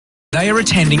They are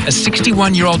attending a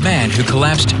 61-year-old man who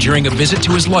collapsed during a visit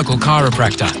to his local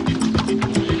chiropractor.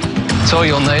 That's all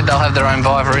you'll need. They'll have their own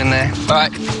Viver in there. All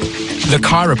right. The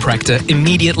chiropractor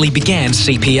immediately began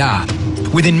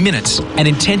CPR. Within minutes, an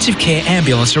intensive care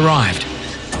ambulance arrived.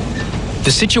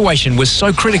 The situation was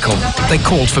so critical, they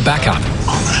called for backup.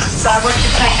 So I want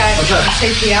to take over the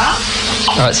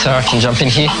CPR. All right, Sarah, I can jump in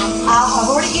here. I've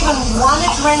already given one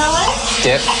adrenaline.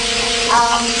 Yep.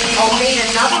 I'll need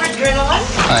another adrenaline.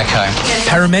 Okay.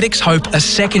 Paramedics hope a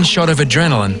second shot of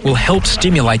adrenaline will help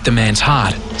stimulate the man's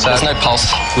heart. So there's no pulse?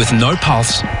 With no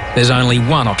pulse, there's only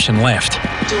one option left.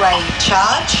 Do a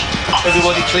charge.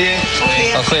 Everybody clear?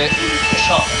 All clear.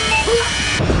 Shot.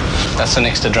 That's the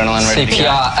next adrenaline ready to go.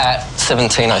 CPR at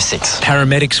 17:06.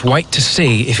 Paramedics wait to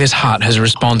see if his heart has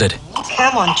responded.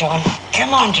 Come on, John.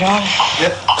 Come on, John.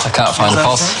 Yep. I can't find the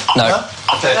pulse. No.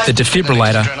 The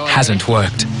defibrillator hasn't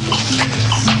worked.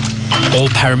 All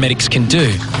paramedics can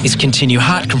do is continue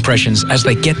heart compressions as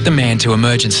they get the man to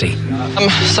emergency.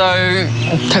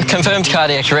 Confirmed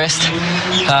cardiac arrest.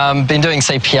 Been doing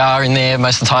CPR in there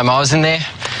most of the time I was in there.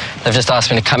 They've just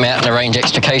asked me to come out and arrange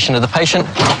extrication of the patient.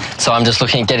 So I'm just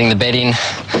looking at getting the bed in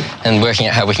and working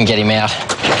out how we can get him out.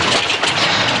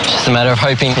 Just a matter of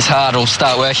hoping his heart will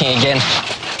start working again.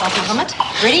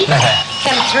 Ready? Okay.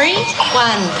 Count of 3.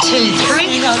 1, 2,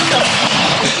 3.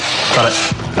 Got it.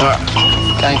 All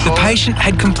right. Going The forward. patient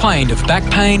had complained of back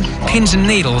pain, pins and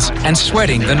needles, and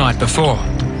sweating the night before.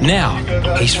 Now,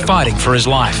 he's fighting for his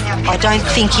life. I don't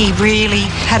think he really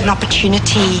had an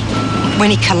opportunity when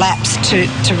he collapsed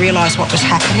to realise what was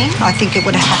happening. I think it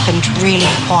would have happened really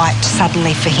quite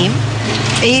suddenly for him,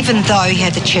 even though he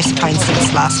had the chest pain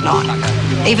since last night,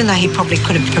 even though he probably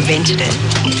could have prevented it.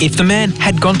 If the man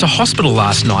had gone to hospital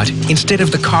last night instead of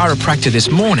the chiropractor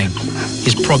this morning,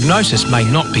 his prognosis may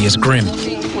not be as grim.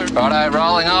 Righto,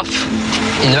 rolling off.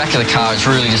 In the back of the car, it's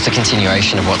really just a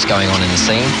continuation of what's going on in the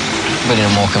scene, but in a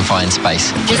more confined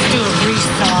space. Just do a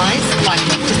resize, like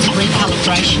just a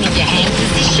recalibration of your hand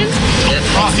position.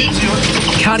 That's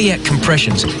it. Cardiac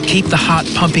compressions keep the heart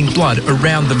pumping blood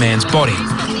around the man's body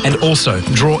and also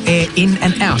draw air in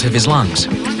and out of his lungs.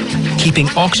 Keeping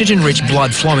oxygen-rich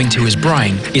blood flowing to his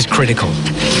brain is critical.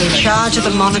 You're in charge of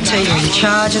the monitor, you're in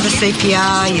charge of the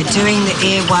CPR, you're doing the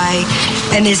airway,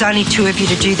 and there's only 2 of you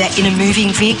to do that in a moving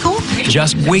vehicle.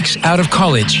 Just weeks out of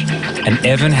college, and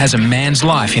Evan has a man's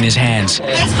life in his hands.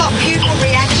 It's got pupil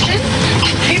reaction.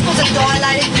 Pupils are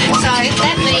dilated, so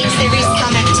that means there is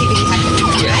some activity happening.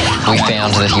 We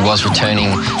found that he was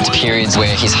returning to periods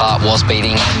where his heart was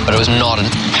beating, but it was not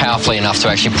powerfully enough to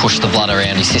actually push the blood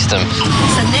around his system.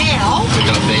 So now,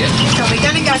 we're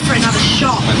going to go for another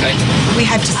shock. Okay. We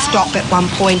had to stop at one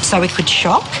point so we could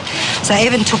shock. So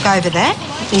Evan took over that,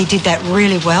 and he did that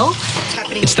really well.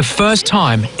 It's the first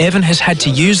time Evan has had to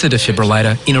use the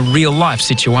defibrillator in a real-life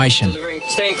situation.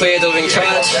 Stand clear, delivering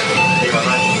charge.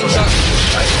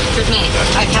 Good man.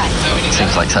 Okay.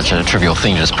 Seems like such a trivial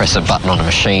thing to just press a button on a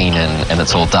machine and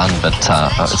it's all done, but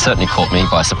it certainly caught me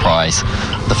by surprise.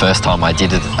 The first time I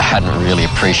did it, I hadn't really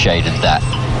appreciated that,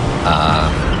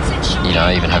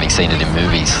 even having seen it in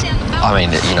movies. I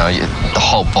mean, the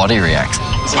whole body reacts.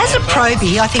 As a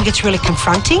probie, I think it's really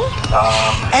confronting.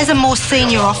 As a more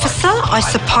senior officer, I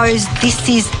suppose this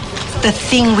is the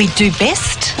thing we do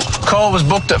best. Call was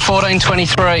booked at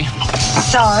 14:23.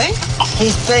 So,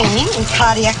 he's been in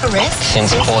cardiac arrest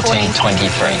Since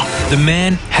 14:23. The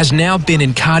man has now been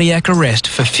in cardiac arrest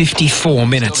for 54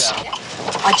 minutes.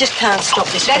 I just can't stop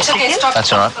this for a second.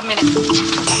 That's all right.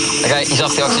 Okay, he's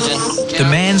off the oxygen. The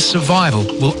man's survival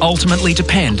will ultimately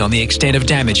depend on the extent of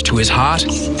damage to his heart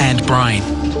and brain.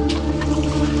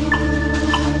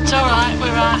 It's all right,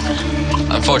 we're right.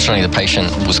 Unfortunately, the patient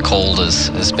was called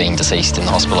as being deceased in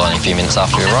the hospital only a few minutes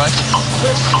after we arrived.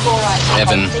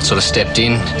 Evan sort of stepped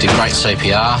in, did great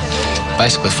CPR,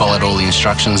 basically followed all the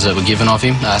instructions that were given of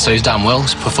him. So he's done well,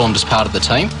 he's performed as part of the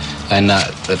team, and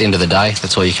at the end of the day,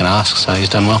 that's all you can ask, so he's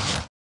done well.